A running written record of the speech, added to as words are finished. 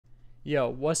Yo,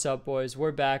 what's up, boys?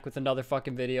 We're back with another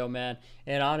fucking video, man.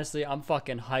 And honestly, I'm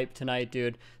fucking hyped tonight,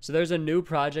 dude. So there's a new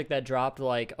project that dropped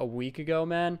like a week ago,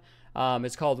 man.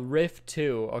 It's called Riff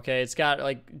 2, okay? It's got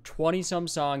like 20-some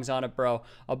songs on it, bro.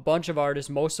 A bunch of artists,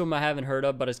 most of them I haven't heard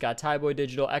of, but it's got Thaiboy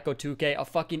Digital, Echo 2K, a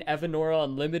fucking Evanora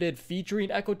Unlimited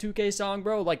featuring Echo 2K song,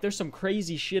 bro. Like, there's some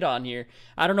crazy shit on here.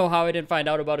 I don't know how I didn't find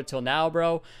out about it till now,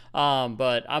 bro.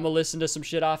 But I'm gonna listen to some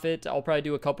shit off it. I'll probably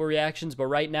do a couple reactions, but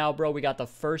right now, bro, we got the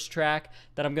first track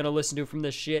that I'm gonna listen to from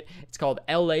this shit. It's called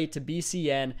LA to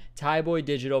BCN, Thaiboy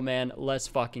Digital, man. Let's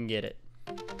fucking get it.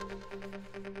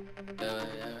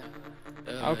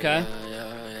 Okay.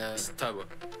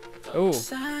 Ooh.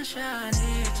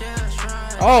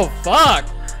 Oh, fuck.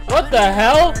 What the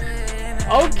hell?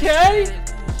 Okay.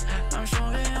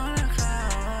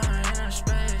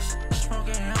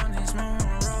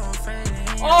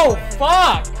 Oh,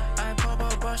 fuck.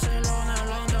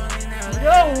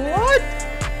 Yo, what?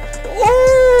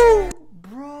 Oh,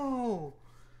 bro.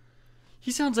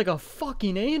 He sounds like a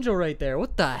fucking angel right there.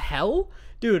 What the hell?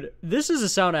 Dude, this is a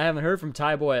sound I haven't heard from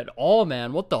Thaiboy at all,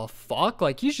 man. What the fuck?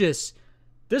 Like, he's just...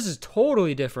 This is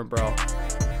totally different, bro.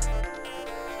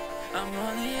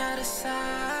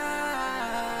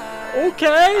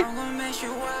 Okay.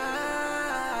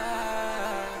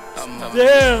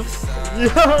 Damn.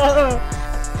 Yeah.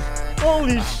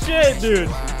 Holy shit, dude.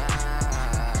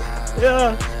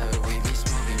 Yeah.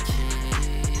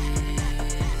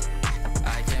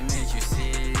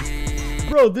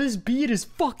 Bro, this beat is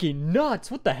fucking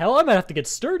nuts. What the hell? I might have to get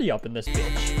sturdy up in this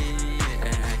bitch.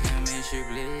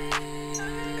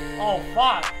 Oh,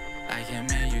 fuck.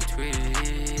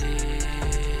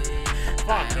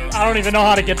 Fuck, dude. I don't even know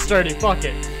how to get sturdy. Fuck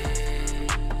it.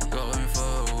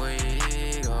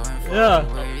 Yeah.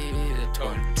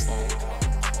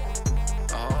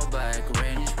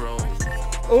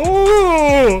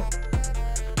 Ooh!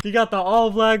 You got the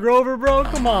all black Rover, bro?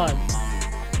 Come on.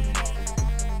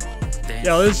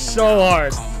 Yo, this is so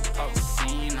hard.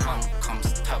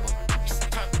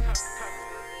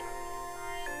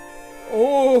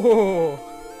 Oh,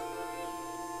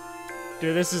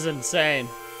 dude, this is insane.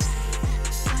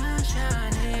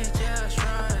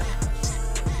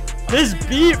 This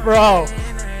beat, bro.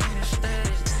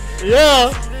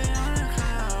 Yeah.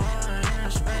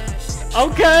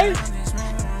 Okay.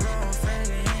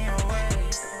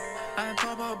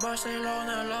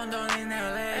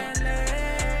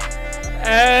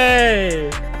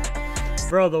 Hey,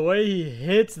 bro, the way he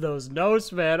hits those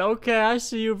notes, man. Okay, I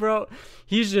see you, bro.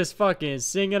 He's just fucking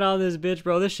singing on this bitch,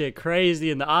 bro. This shit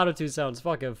crazy, and the auto-tune sounds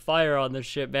fucking fire on this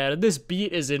shit, man. And this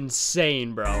beat is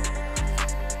insane, bro.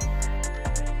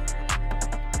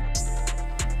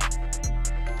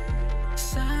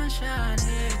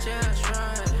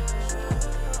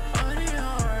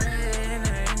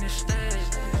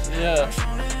 Yeah.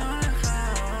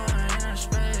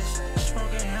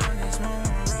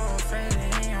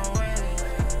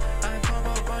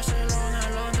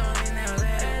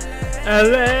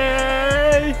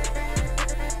 LA.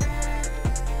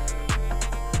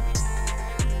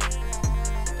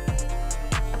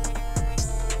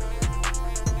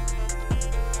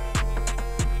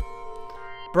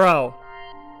 Bro.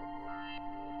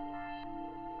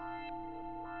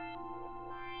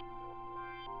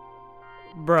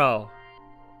 Bro.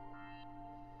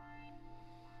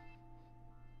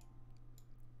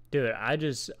 Dude,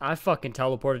 I fucking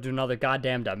teleported to another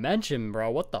goddamn dimension,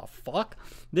 bro. What the fuck?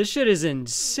 This shit is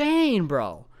insane,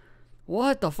 bro.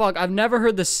 What the fuck? I've never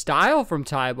heard the style from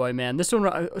Thaiboy, man. This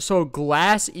one, so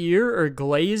glass ear or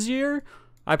glazier?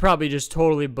 I probably just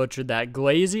totally butchered that.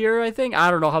 Glazier, I think? I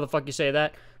don't know how the fuck you say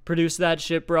that. Produce that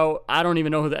shit, bro. I don't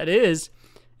even know who that is.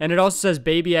 And it also says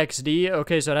Baby XD.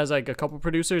 Okay, so it has like a couple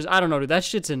producers. I don't know, dude. That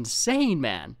shit's insane,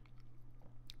 man.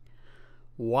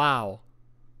 Wow.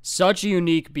 Such a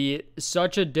unique beat,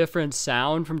 such a different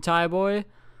sound from Thaiboy,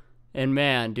 and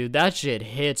man, dude, that shit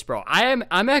hits, bro. I'm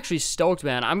actually stoked,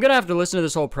 man. I'm gonna have to listen to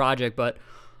this whole project, but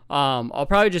I'll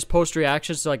probably just post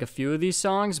reactions to like a few of these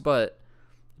songs. But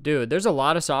dude, there's a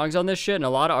lot of songs on this shit and a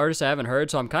lot of artists I haven't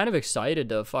heard, so I'm kind of excited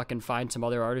to fucking find some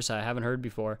other artists I haven't heard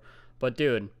before. But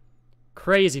dude,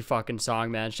 crazy fucking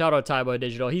song, man. Shout out Thaiboy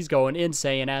Digital. He's going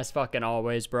insane as fucking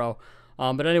always, bro.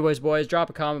 But anyways, boys,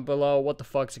 drop a comment below. What the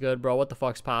fuck's good, bro? What the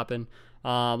fuck's popping?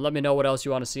 Let me know what else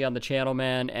you want to see on the channel,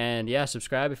 man. And yeah,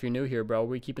 subscribe if you're new here, bro.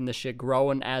 We're keeping this shit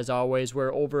growing as always.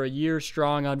 We're over a year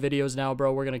strong on videos now,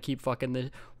 bro. We're gonna keep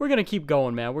we're gonna keep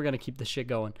going, man. We're gonna keep this shit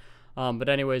going. But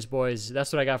anyways, boys,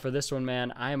 that's what I got for this one,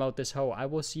 man. I am out this hoe. I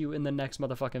will see you in the next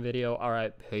motherfucking video. All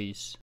right, peace.